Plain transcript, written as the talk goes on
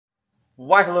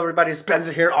Why, hello everybody,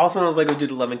 Spencer here, also known as Lego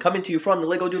Dude 11, coming to you from the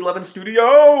Lego Dude 11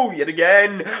 studio, yet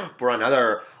again, for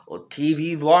another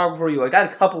TV vlog for you. I got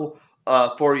a couple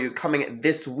for you coming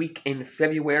this week in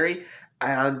February,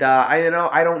 and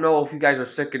I don't know if you guys are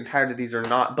sick and tired of these or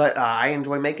not, but I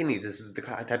enjoy making these. This is the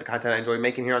type of content I enjoy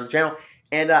making here on the channel,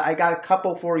 and I got a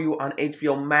couple for you on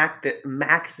HBO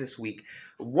Max this week.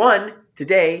 One,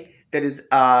 today, that is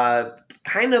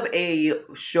kind of a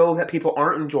show that people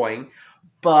aren't enjoying,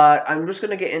 but I'm just going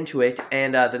to get into it,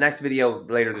 and the next video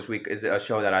later this week is a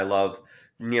show that I love,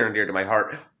 near and dear to my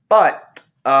heart. But,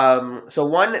 so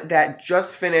one that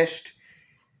just finished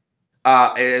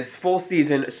is full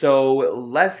season, so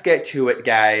let's get to it,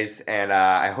 guys, and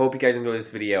I hope you guys enjoy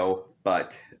this video,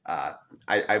 but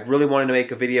I really wanted to make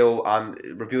a video on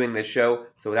reviewing this show,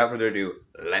 so without further ado,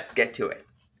 let's get to it.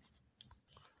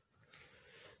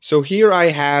 So here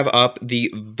I have up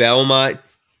the Velma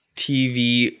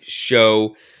TV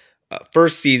show,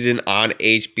 first season on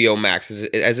HBO Max.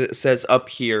 As it says up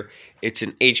here, it's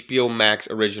an HBO Max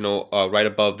original, right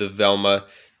above the Velma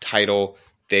title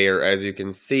there, as you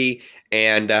can see.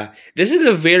 And this is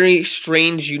a very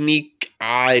strange, unique,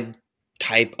 odd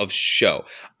type of show.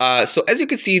 So as you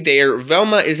can see there,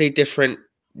 Velma is a different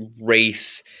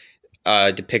race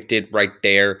depicted right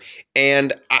there,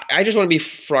 and I just want to be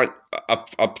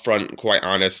up front, quite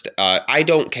honest. I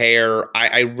don't care.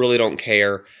 I really don't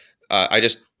care. I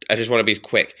just want to be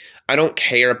quick. I don't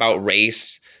care about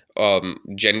race,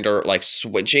 gender, like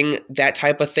switching that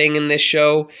type of thing in this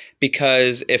show,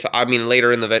 because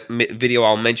later in the video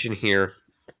I'll mention here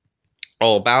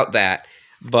all about that.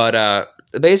 But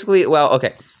basically, well,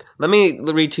 okay. Let me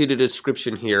read to you the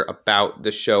description here about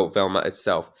the show Velma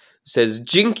itself. It says,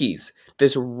 Jinkies,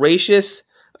 this racist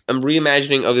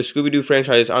reimagining of the Scooby-Doo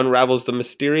franchise unravels the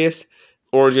mysterious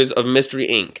origins of Mystery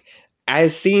Inc.,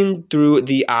 as seen through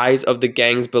the eyes of the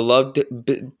gang's beloved,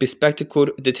 bespectacled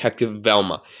detective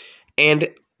Velma. And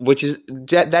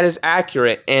that is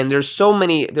accurate, and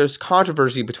there's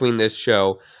controversy between this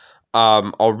show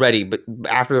already, but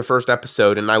after the first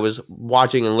episode, and I was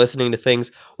watching and listening to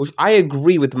things, which I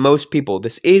agree with most people.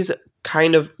 This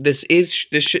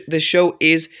show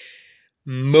is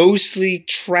mostly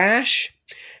trash,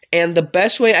 and the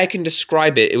best way I can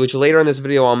describe it, which later in this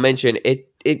video I'll mention, it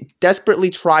desperately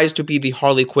tries to be the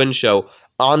Harley Quinn show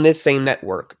on this same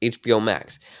network, HBO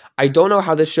Max. I don't know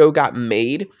how this show got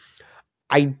made.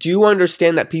 I do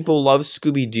understand that people love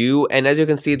Scooby-Doo, and as you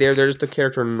can see there's the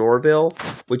character Norville,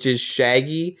 which is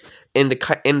Shaggy in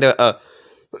the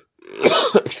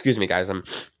excuse me, guys, I'm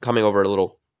coming over a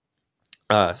little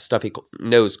stuffy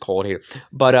nose cold here.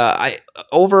 But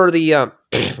over the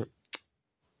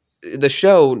the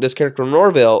show, this character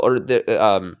Norville, or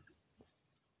the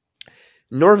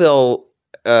Norville,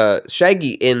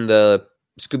 Shaggy in the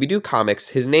Scooby-Doo comics,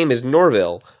 his name is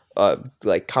Norville.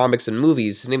 Like comics and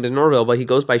movies, his name is Norville, but he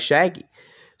goes by Shaggy.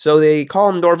 So they call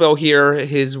him Norville here.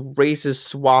 His race is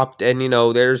swapped, and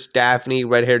there's Daphne,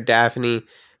 red-haired Daphne.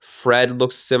 Fred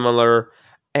looks similar,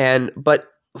 but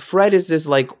Fred is this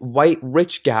like white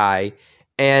rich guy,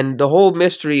 and the whole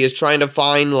mystery is trying to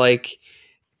find like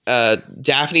there's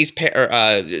Daphne's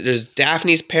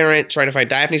parent, trying to find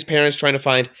Daphne's parents, trying to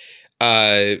find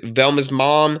Velma's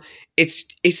mom.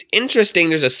 It's interesting.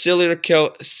 There's a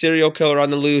serial killer on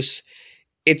the loose.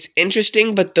 It's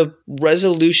interesting, but the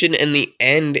resolution in the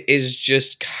end is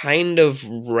just kind of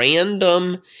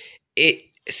random. It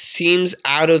seems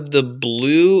out of the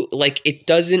blue. Like, it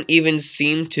doesn't even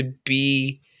seem to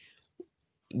be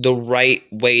the right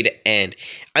way to end.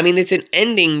 I mean, it's an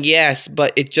ending, yes,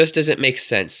 but it just doesn't make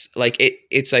sense. Like,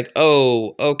 it's like,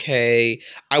 oh, okay.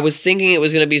 I was thinking it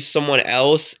was going to be someone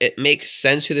else. It makes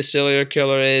sense who the serial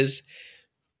killer is,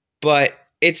 but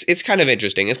it's kind of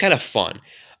interesting. It's kind of fun.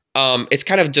 It's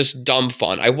kind of just dumb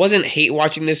fun. I wasn't hate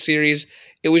watching this series.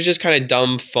 It was just kind of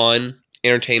dumb fun,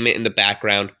 entertainment in the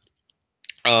background.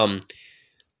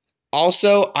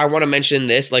 Also, I want to mention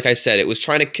this. Like I said, it was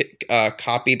trying to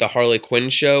copy the Harley Quinn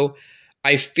show.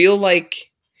 I feel like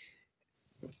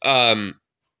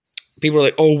people are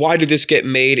like, oh, why did this get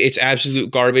made? It's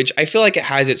absolute garbage. I feel like it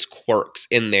has its quirks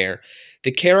in there.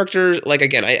 The characters, like,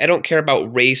 again, I don't care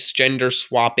about race, gender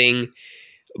swapping,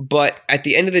 but at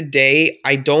the end of the day,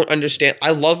 I don't understand.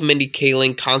 I love Mindy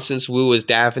Kaling, Constance Wu as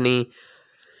Daphne,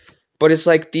 but it's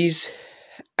like these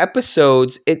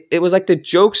episodes, it was like the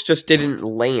jokes just didn't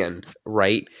land,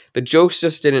 right? The jokes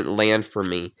just didn't land for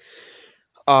me.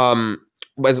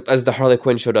 As the Harley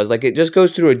Quinn show does. Like, it just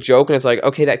goes through a joke, and it's like,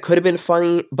 okay, that could have been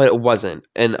funny, but it wasn't.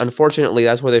 And unfortunately,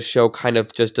 that's where the show kind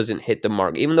of just doesn't hit the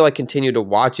mark. Even though I continue to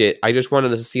watch it, I just wanted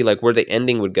to see, like, where the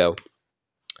ending would go.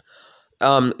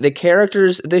 the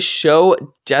characters, this show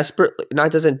desperately,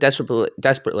 not doesn't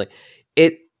desperately,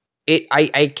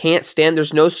 I can't stand,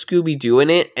 there's no Scooby-Doo in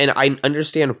it, and I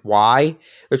understand why.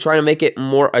 They're trying to make it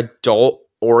more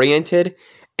adult-oriented,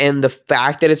 and the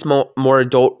fact that it's more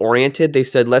adult-oriented, they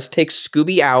said, let's take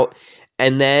Scooby out,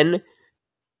 and then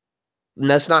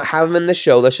let's not have him in the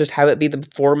show, let's just have it be the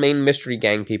 4 main mystery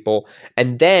gang people,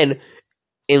 and then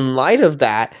in light of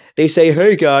that, they say,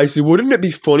 hey guys, wouldn't it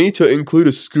be funny to include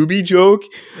a Scooby joke?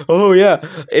 Oh yeah.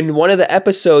 In one of the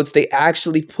episodes, they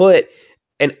actually put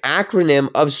an acronym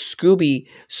of Scooby.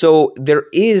 So there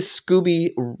is Scooby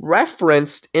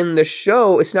referenced in the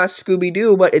show. It's not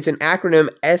Scooby-Doo, but it's an acronym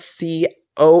SCOOBI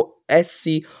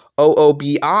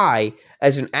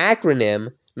as an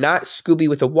acronym. Not Scooby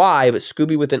with a Y, but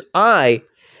Scooby with an I.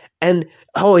 And,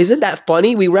 oh, isn't that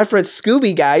funny? We referenced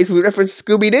Scooby, guys. We referenced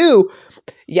Scooby-Doo.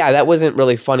 Yeah, that wasn't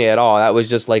really funny at all. That was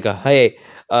just like a, hey,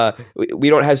 we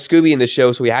don't have Scooby in the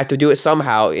show, so we have to do it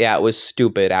somehow. Yeah, it was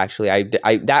stupid, actually.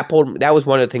 That was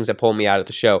one of the things that pulled me out of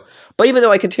the show. But even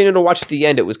though I continued to watch to the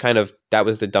end, it was that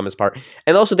was the dumbest part.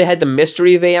 And also, they had the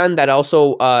mystery van that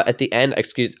also, at the end,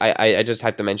 I just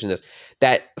have to mention this,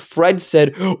 that Fred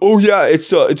said, oh yeah, I'm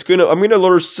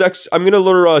gonna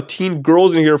lure teen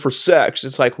girls in here for sex.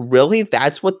 It's like, really?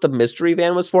 That's what the mystery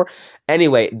van was for?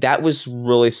 Anyway, that was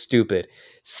really stupid.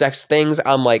 Sex things,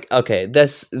 I'm like, okay,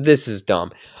 this is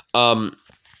dumb.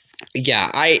 Yeah,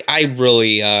 I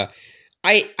really, I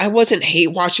wasn't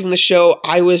hate watching the show,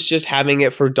 I was just having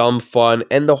it for dumb fun,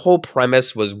 and the whole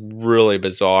premise was really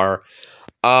bizarre.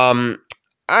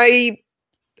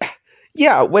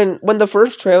 Yeah, when the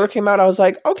first trailer came out, I was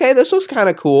like, okay, this looks kind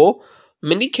of cool.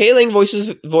 Mindy Kaling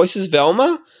voices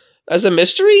Velma as a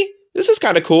mystery? This is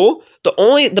kind of cool.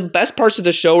 The best parts of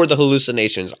the show are the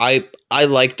hallucinations. I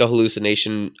like the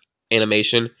hallucination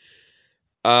animation.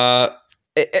 And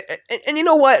you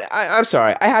know what? I'm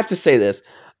sorry. I have to say this.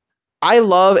 I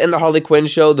love in the Harley Quinn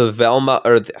show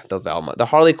the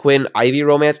Harley Quinn Ivy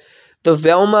romance. The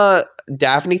Velma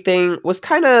Daphne thing was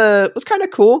kind of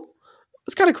cool.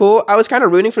 It's kind of cool. I was kind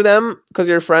of rooting for them because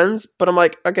they're friends, but I'm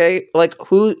like, okay, like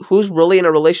who's really in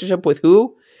a relationship with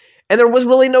who? And there was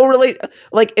really no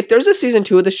like, if there's a season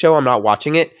 2 of the show, I'm not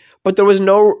watching it, but there was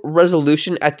no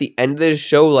resolution at the end of the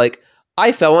show like,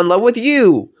 I fell in love with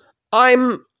you.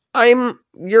 I'm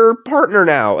your partner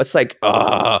now. It's like,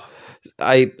 I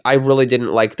really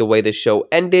didn't like the way the show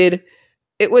ended.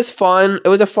 It was fun. It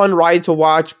was a fun ride to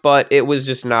watch, but it was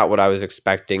just not what I was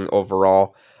expecting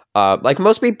overall. Like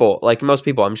most people,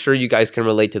 I'm sure you guys can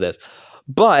relate to this,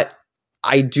 but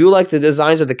I do like the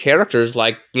designs of the characters.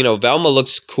 Like, you know, Velma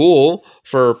looks cool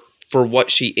for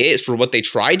what she is, for what they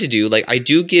tried to do. Like, I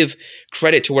do give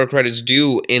credit to where credit's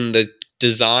due in the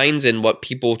designs and what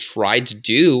people tried to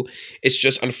do. It's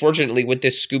just, unfortunately, with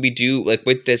this Scooby-Doo, like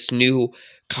with this new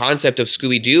concept of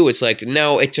Scooby-Doo, it's like,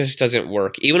 no, it just doesn't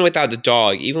work. Even without the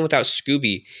dog, even without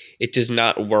Scooby, it does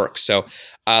not work. So,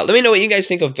 let me know what you guys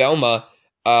think of Velma.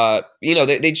 You know,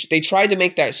 they tried to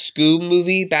make that Scoob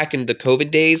movie back in the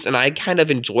COVID days, and I kind of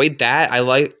enjoyed that. I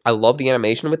love the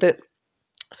animation with it.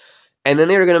 And then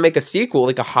they were going to make a sequel,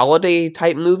 like a holiday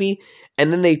type movie,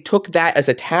 and then they took that as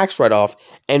a tax write-off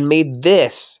and made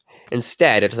this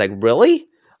instead. It's like, really?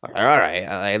 All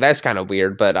right, that's kind of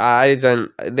weird, but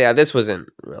this wasn't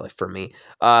really for me.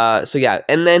 So yeah,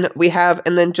 and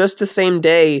then just the same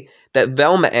day that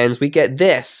Velma ends, we get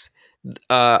this.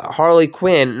 Harley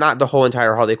Quinn, not the whole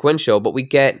entire Harley Quinn show, but we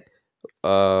get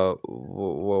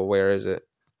where is it?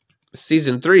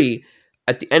 Season 3.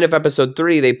 At the end of episode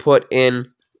 3, they put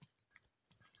in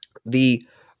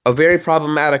a very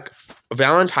problematic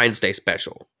Valentine's Day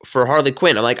special for Harley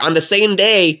Quinn. I'm like, on the same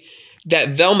day that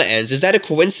Velma ends. Is that a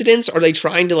coincidence? Are they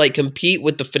trying to like compete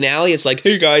with the finale? It's like,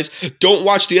 hey guys, don't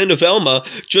watch the end of Velma,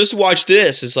 just watch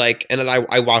this. It's like, and then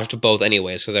I watched both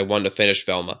anyways because I wanted to finish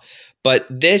Velma. But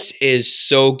this is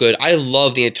so good. I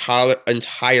love the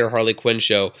entire Harley Quinn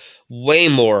show way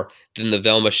more than the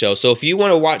Velma show. So if you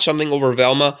want to watch something over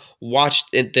Velma, watch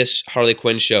this Harley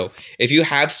Quinn show. If you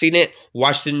have seen it,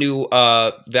 watch the new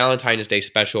Valentine's Day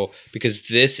special, because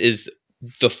this is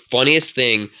the funniest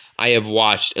thing I have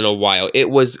watched in a while. It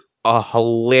was a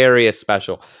hilarious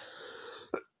special.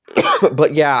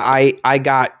 But yeah, I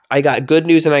got good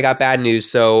news and I got bad news.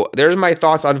 So there's my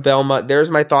thoughts on Velma.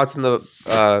 There's my thoughts on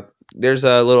the there's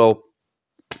a little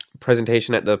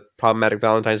presentation at the problematic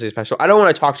Valentine's Day special. I don't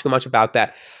want to talk too much about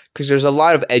that because there's a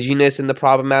lot of edginess in the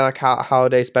problematic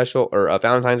holiday special or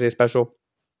Valentine's Day special,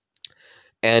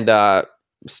 and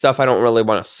stuff I don't really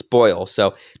want to spoil.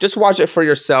 So just watch it for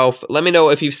yourself. Let me know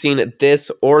if you've seen this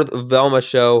or the Velma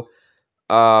show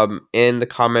in the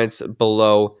comments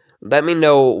below. Let me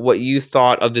know what you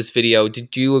thought of this video.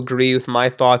 Did you agree with my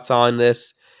thoughts on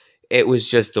this? It was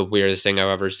just the weirdest thing I've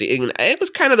ever seen. It was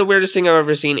kind of the weirdest thing I've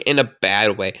ever seen in a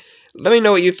bad way. Let me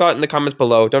know what you thought in the comments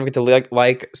below. Don't forget to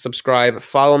like, subscribe,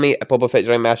 follow me at Boba Fett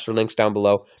Jedi Master. Links down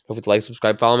below. Don't forget to like,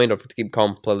 subscribe, follow me. Don't forget to keep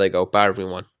calm, play Lego. Bye,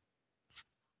 everyone.